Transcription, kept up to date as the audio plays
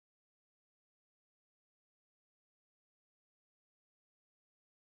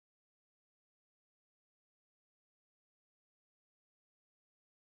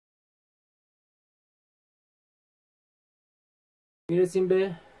میرسیم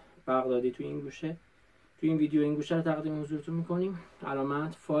به بغدادی تو این گوشه. تو این ویدیو این گوشه رو تقدیم حضورتون میکنیم.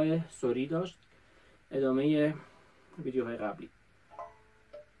 علامت فای سوری داشت. ادامه ویدیوهای قبلی.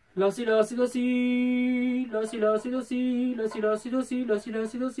 لاسی لاسی دوسی لاسی لاسی دوسی لاسی لاسی دوسی لاسی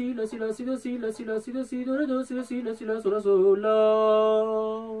لاسی دوسی لاسی لاسی دوسی لاسی لاسی دوسی دور دوسی دوسی لاسی لاسی لا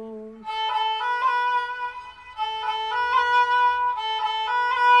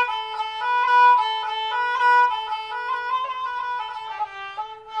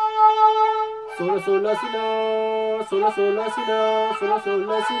سولا سولا سی لا سولا سولا سی لا سولا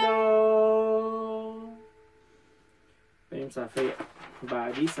سولا سی لا. بریم صفحه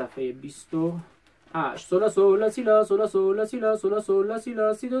بعدی، صفحه 28. سولا سولا سی لا سولا سولا سی لا سولا سولا سی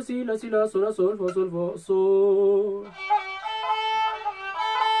لا سی دو سی لا سی لا سولا سول فا سول فا سول.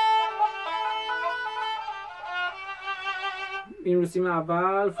 این رسیم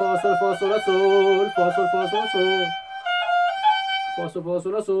اول فا سول فا سولا سول فا سول فا سولا سول فا سول فا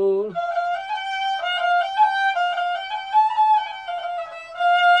سولا سول.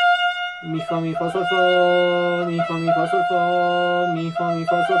 می فا می فا سول فا می فا می فا سول فا می فا می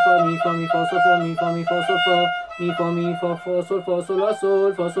فا سول فا می فا می فا سول فا می فا می فا سول فا می فا می فا فا سول فا سول لا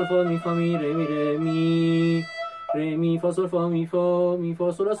سول فا سول فا می فا می ره می ره می ره می فا سول فا می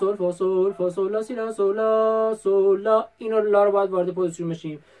فا سول لا سول فا سول لا سی لا سولا سولا. اینو لا رو باید وارد پوزیشن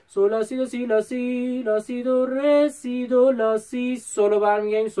بشیم. سولا سی دو سی لا سی لا سی دو ره سی دو لا سی سولو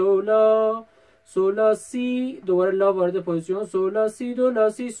برمیگردیم سولا سولا سی دوباره لا وارد پوزیشن سولا سی دو لا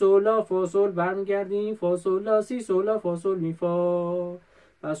سی سولا فا سول برمیگردیم فا سول لا سی سولا فا سول می فا.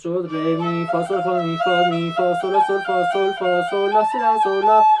 پس شد ره می فا سول فا می فا سولا سول فا سول لا سی لا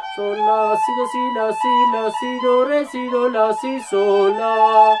سولا سولا سی دو سی لا سی دو ره سی دو لا سی سولا.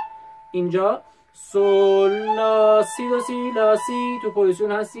 اینجا سولا سی دو سی لا سی تو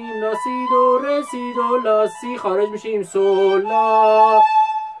پوزیشن هستیم لا سی دو ره سی دو لا سی خارج میشیم سولا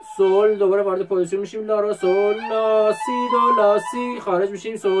سول دوباره وارد پوزیشن میشیم لا را سول لا سی دو لا سی خارج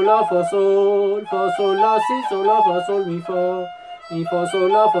میشیم سولا فا سول لا سی سولا فا سول می فا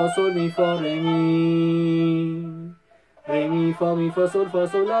سولا فا سول می فا ره می فا سول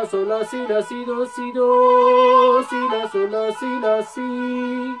لا سولا سی لا سی دو سی لا سولا سی لا سی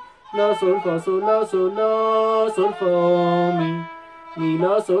لا سول فا سول سول فا می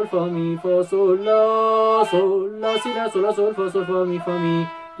لا سول فا می فا سول لا سی لا سولا سول فا می فا می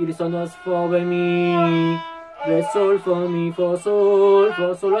گیریستان از فا به می ره سول فا می فا سول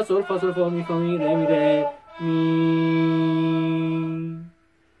لا سول فا می فا می ره می ره می.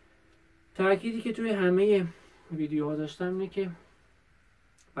 تأکیدی که توی همه ویدیوها داشتم اینه که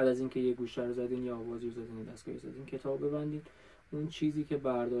بعد از اینکه یه گوشه رو زدین یا آوازی رو زدین یا دستگاهی زدین کتاب ببندید، اون چیزی که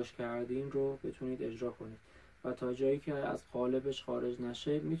برداشت کردین رو بتونید اجرا کنید و تا جایی که از قالبش خارج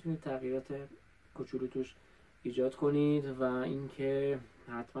نشه میتونید تغییرات کوچولو توش ایجاد کنید و اینکه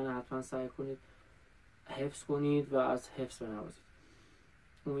حتما سعی کنید حفظ کنید و از حفظ بنوازید.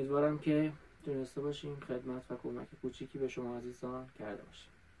 امیدوارم که تونسته باشیم خدمت و کمک کوچیکی به شما عزیزان کرده باشیم.